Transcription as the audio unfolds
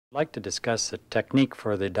I'd like to discuss a technique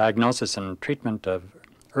for the diagnosis and treatment of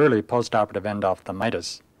early postoperative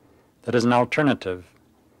endophthalmitis that is an alternative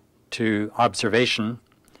to observation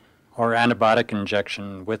or antibiotic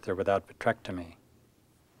injection with or without vitrectomy.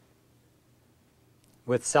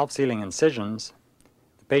 With self-sealing incisions,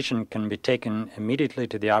 the patient can be taken immediately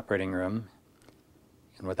to the operating room,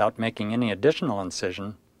 and without making any additional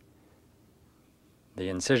incision, the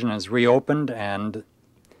incision is reopened and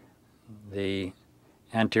the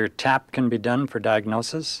anterior tap can be done for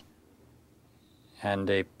diagnosis, and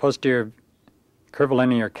a posterior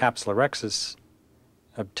curvilinear capsulorhexis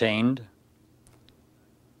obtained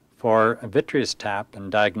for a vitreous tap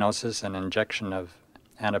and diagnosis and injection of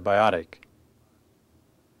antibiotic.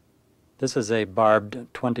 This is a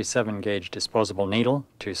barbed 27-gauge disposable needle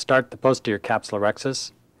to start the posterior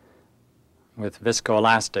capsulorhexis with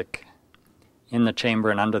viscoelastic in the chamber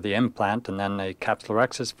and under the implant, and then a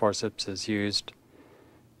capsulorhexis forceps is used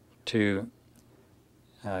to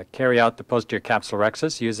carry out the posterior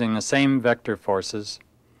capsulorhexis using the same vector forces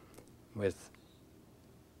with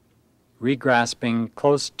regrasping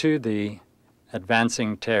close to the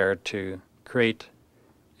advancing tear to create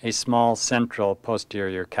a small central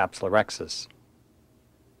posterior capsulorhexis.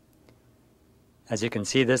 As you can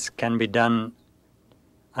see, this can be done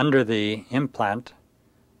under the implant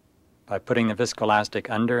by putting the viscoelastic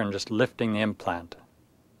under and just lifting the implant.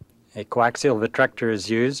 A coaxial vitrector is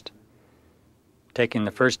used, taking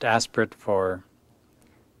the first aspirate for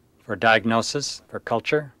diagnosis, for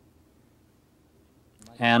culture,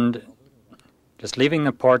 and just leaving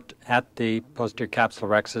the port at the posterior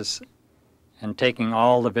capsulorhexis and taking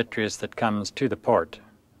all the vitreous that comes to the port.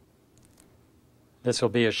 This will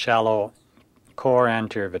be a shallow core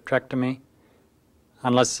anterior vitrectomy,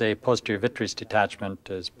 unless a posterior vitreous detachment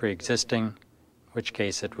is pre-existing, in which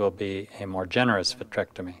case it will be a more generous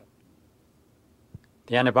vitrectomy.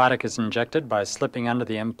 The antibiotic is injected by slipping under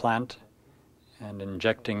the implant and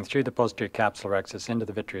injecting through the posterior capsulorhexis into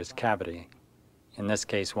the vitreous cavity, in this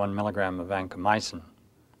case 1 milligram of vancomycin.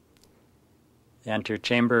 The anterior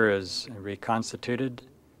chamber is reconstituted.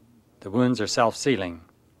 The wounds are self-sealing.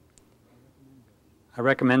 I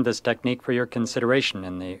recommend this technique for your consideration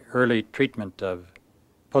in the early treatment of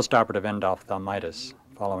postoperative endophthalmitis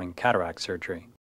following cataract surgery.